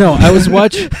on. No, I was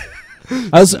watching.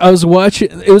 I was watching.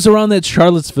 It was around that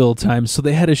Charlottesville time, so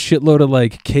they had a shitload of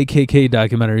like KKK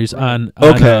documentaries on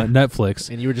Okay. Netflix.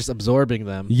 And you were just absorbing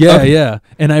them. Yeah, yeah.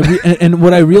 And and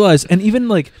what I realized, and even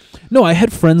like, no, I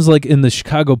had friends like in the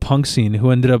Chicago punk scene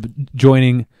who ended up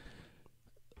joining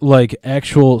like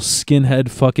actual skinhead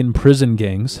fucking prison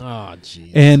gangs. Oh,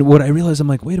 jeez. And what I realized, I'm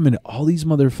like, wait a minute, all these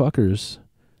motherfuckers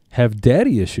have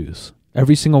daddy issues.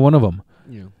 Every single one of them.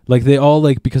 Yeah. Like they all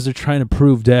like because they're trying to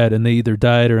prove dad, and they either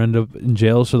died or end up in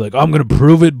jail. So like, I'm gonna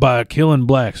prove it by killing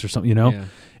blacks or something, you know. Yeah.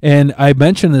 And I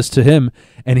mentioned this to him,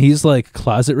 and he's like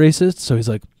closet racist. So he's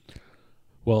like,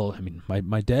 well, I mean,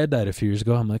 my dad died a few years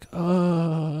ago. I'm like,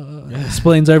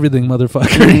 explains everything,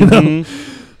 motherfucker. You know.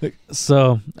 Mhm.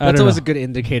 So I That's don't always know. a good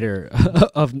indicator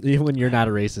of when you're not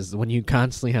a racist. When you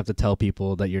constantly have to tell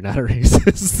people that you're not a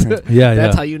racist. Yeah,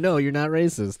 That's yeah. how you know you're not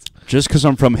racist. Just because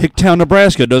I'm from Hicktown,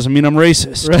 Nebraska, doesn't mean I'm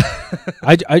racist.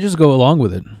 I just go along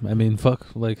with it. I mean, fuck,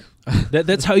 like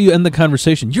that's how you end the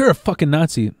conversation. You're a fucking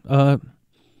Nazi.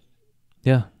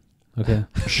 Yeah. Okay.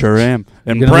 Sure am,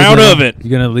 and You gonna proud leave me of alone? it.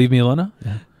 You gonna leave me alone now?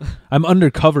 Yeah. I'm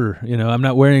undercover. I'm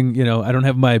not wearing. I don't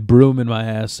have my broom in my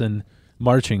ass and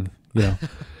marching.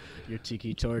 Your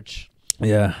tiki torch.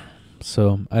 Yeah.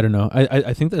 So I don't know.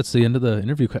 I think that's the end of the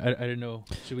interview. I don't know.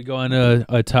 Should we go on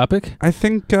a topic? I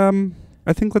think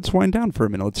let's wind down for a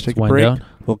minute. Let's take a wind break. down?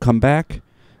 We'll come back,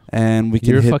 and we can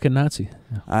You're a hit. fucking Nazi.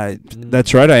 Yeah.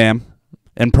 That's right, I am,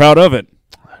 and proud of it.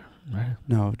 Right.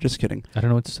 No, just kidding. I don't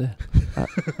know what to say.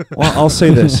 Well, I'll say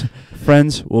this,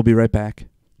 friends. We'll be right back.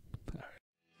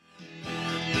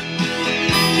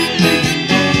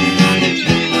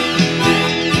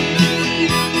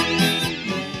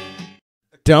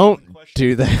 Don't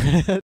do that.